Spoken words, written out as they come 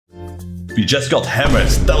We just got hammered.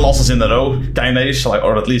 10 losses in a row, kinda-ish, like,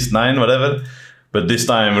 or at least 9, whatever. But this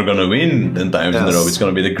time we're gonna win 10 times in a row. It's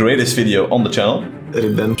gonna be the greatest video on the channel. A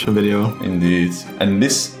redemption video. Indeed. And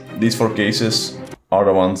these 4 cases are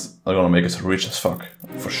the ones that are gonna make us rich as fuck.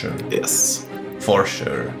 For sure. Yes. For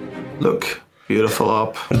sure. Look, beautiful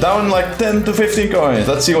up. We're down like 10 to 15 coins.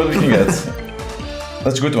 Let's see what we can get.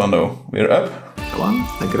 That's a good one though. We're up. Come on,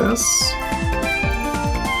 I guess.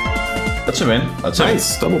 That's a win. That's a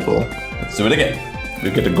nice, double pull. Let's do it again. We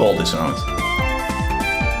get the gold this round.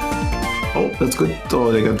 Oh, that's good.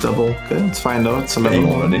 Oh, they got double. Okay, let's find out. It's 11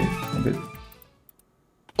 already. Okay.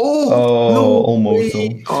 Oh, no, almost.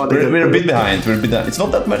 Oh, we're a bit behind. We're a bit behind. It's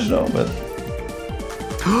not that much though, but.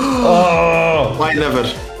 Oh! Why never?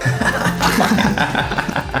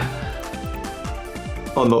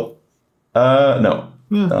 Oh no. No.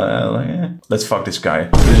 Yeah. Let's fuck this guy.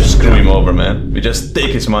 We just screw him over, man. We just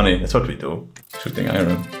take his money. That's what we do. Shooting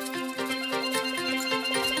iron.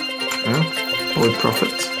 Yeah. With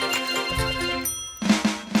profit.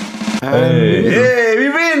 Hey, we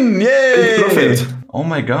win! Yay! Profit. Oh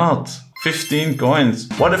my god. 15 coins.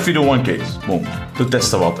 What if we do 1 case? Boom. To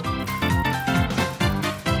test the water.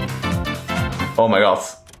 Oh my god.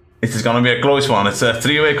 This is gonna be a close one. It's a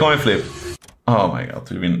 3-way coin flip. Oh my god,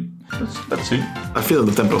 we win. Let's see. I feel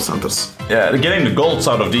the 10%ers. Yeah, getting the golds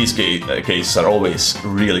out of these cases are always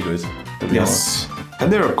really good. Yes. And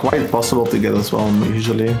they're quite possible to get as well,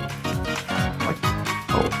 usually.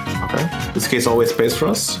 Okay. This case always pays for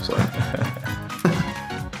us. So.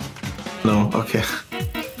 No, okay.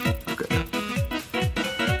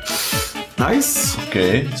 Nice.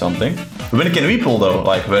 Okay, something. When can we pull though?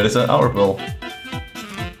 Like, where is our pull?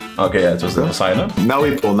 Okay, yeah, it was the sign up. Now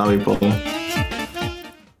we pull.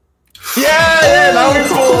 Yeah, now we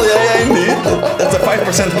pull. Yeah, indeed. That's a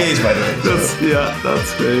 5% case, by the way.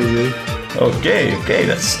 That's crazy. Okay,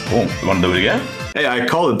 that's. Oh, you wanna do it again? Hey, I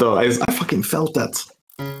called it though. I fucking felt that.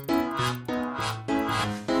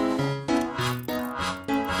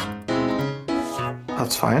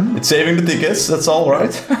 That's fine. It's saving the tickets. That's all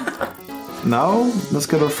right. Now, let's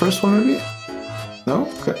get our first one maybe. No?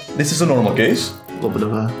 Okay. This is a normal case. A little bit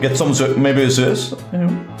of a... Get some, maybe a Zeus.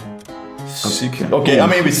 Okay, I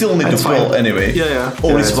mean, we still need to pull anyway. Yeah.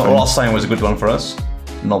 Oh, this last time was a good one for us.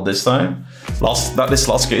 Not this time. This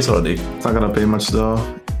last case already. It's not gonna pay much though.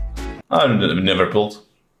 I never pulled.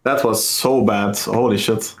 That was so bad. Holy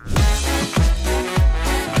shit.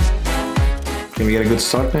 Can we get a good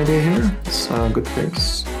start maybe here? It's a good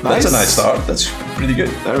case. Nice. That's a nice start. That's pretty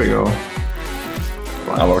good. There we go.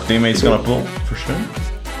 Now our teammate's gonna pull, for sure.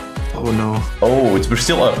 Oh no. Oh, we're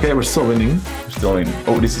still up. Okay, we're still winning. We're still winning.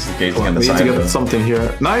 Oh, this is the case again. We need to get something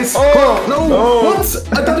here. Nice! Oh, no! What?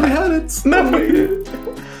 I thought we had it! No!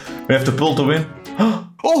 We have to pull to win. Oh!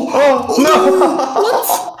 No!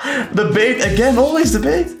 What? The bait again, always the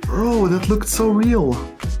bait. Bro, that looked so real.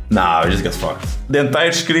 Nah, we just got fucked. The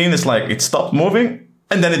entire screen is like, it stopped moving,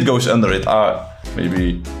 and then it goes under it.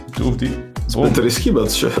 Maybe 2 of these. It's a bit risky,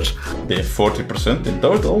 but sure. They have 40% in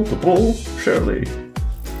total to pull. Surely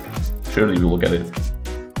we will get it.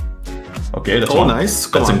 Okay, that's one. Nice.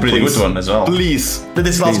 That's a pretty good one as well. Please.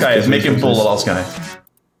 This last guy, make him pull the last guy.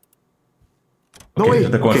 No way.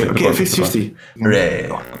 Okay, 50-50.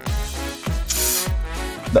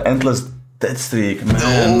 The endless dead streak,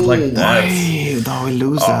 man. Like that. Now we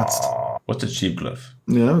lose that. What's a cheap glove?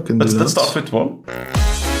 Yeah, we can do that. Let's start with 1.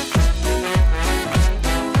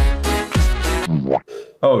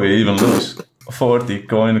 Oh, we even lose. 40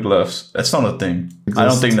 coin gloves. That's not a thing. I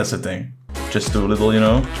don't think that's a thing. Just too little, you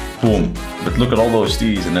know? Boom. But look at all those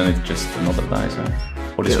T's and then it's just another dice, huh?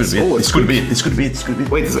 Oh, this could be it. This could be it. This could be it. This could be it.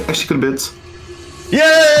 Wait, this actually could be it.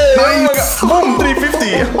 Yay! Nice! Oh my god! Boom! 350!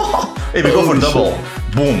 Hey, we go for double.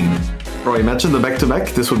 Boom. Bro, imagine the back-to-back.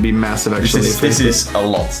 This would be massive, actually. This is a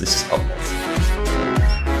lot. This is a lot.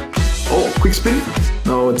 Oh, quick spin?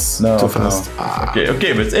 No, it's too fast. No.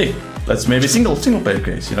 Okay, but hey, let's maybe single player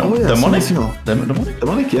case, you know? Oh, yeah, the money? Single. The money? The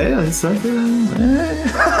money? Yeah, it's like...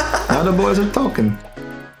 Now the boys are talking.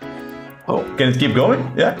 Oh. Can it keep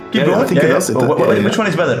going? Yeah? Keep going? I think it does. Which one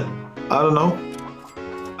is better? I don't know.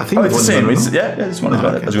 I think it's the same. Yeah, this one is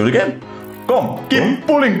better. Let's do it again. Come, keep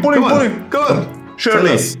pulling. Come on.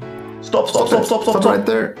 Surely. Stop. Right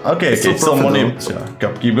there. Okay, still money.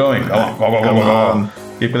 Keep going. Come on.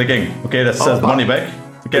 Keep clicking. Okay, that's the money back.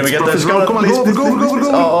 Can we get this? Come on, go.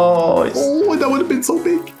 Oh, that would have been so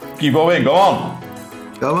big. Keep going, go on.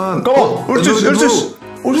 Come on. Ursus.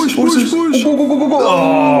 Push. Go.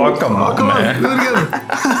 Oh, come on, man. Do it again.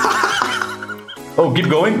 Oh, keep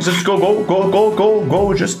going. Just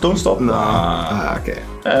go. Just don't stop. No. Okay.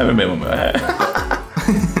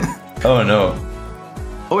 Oh no.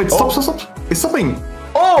 Oh, wait, stop, stop, stop. It's stopping.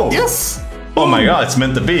 Oh! Yes! Oh my god, it's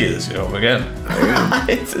meant to be this, again.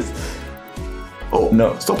 It's just... Oh,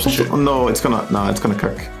 no. Stop, stop, stop. Oh, no, it's gonna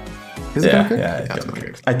cook. Is it gonna cook? Yeah, it's gonna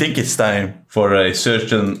cook. I think it's time for a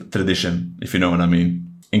certain tradition, if you know what I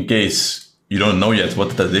mean. In case you don't know yet what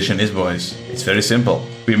the tradition is, boys. It's very simple.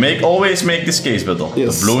 We always make this case battle.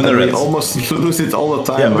 Yes, Blue and the red. we almost lose it all the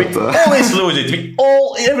time. Yeah, we always lose it.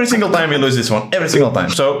 Every single time we lose this one. Every single time.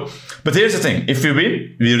 So, but here's the thing. If we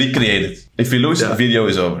win, we recreate it. If we lose, the video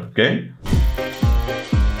is over, okay?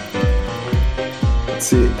 Let's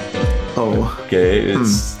see. Oh. Okay,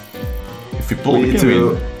 it's... If we pull, we can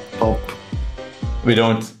win. Pop. We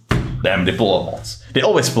don't. Damn, they pull a lot. They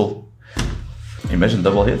always pull. Imagine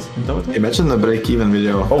double hit in total. Imagine the break-even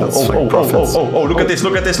video. Oh, That's oh, like oh, profits. look at this,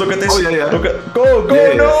 look at this, look at this. Oh, yeah, yeah. Look at, go,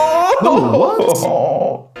 Yeah, no! No,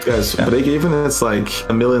 what? Guys, break-even, it's like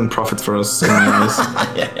 $1 million profit for us.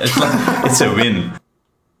 Yeah, it's a win.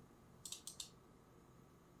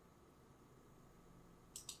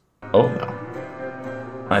 Oh,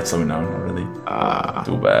 no. It's slowing down already.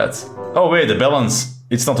 Too bad. Oh, wait, the balance.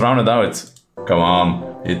 It's not rounded out. Come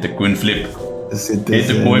on, hit the coin flip. Hit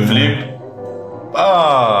the coin flip.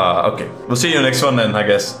 Okay. We'll see you next one then, I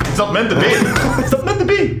guess. It's not meant to be. It's not meant to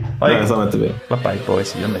be. Like, no, it's not meant to be. Bye-bye,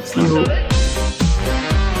 boys. See you next time.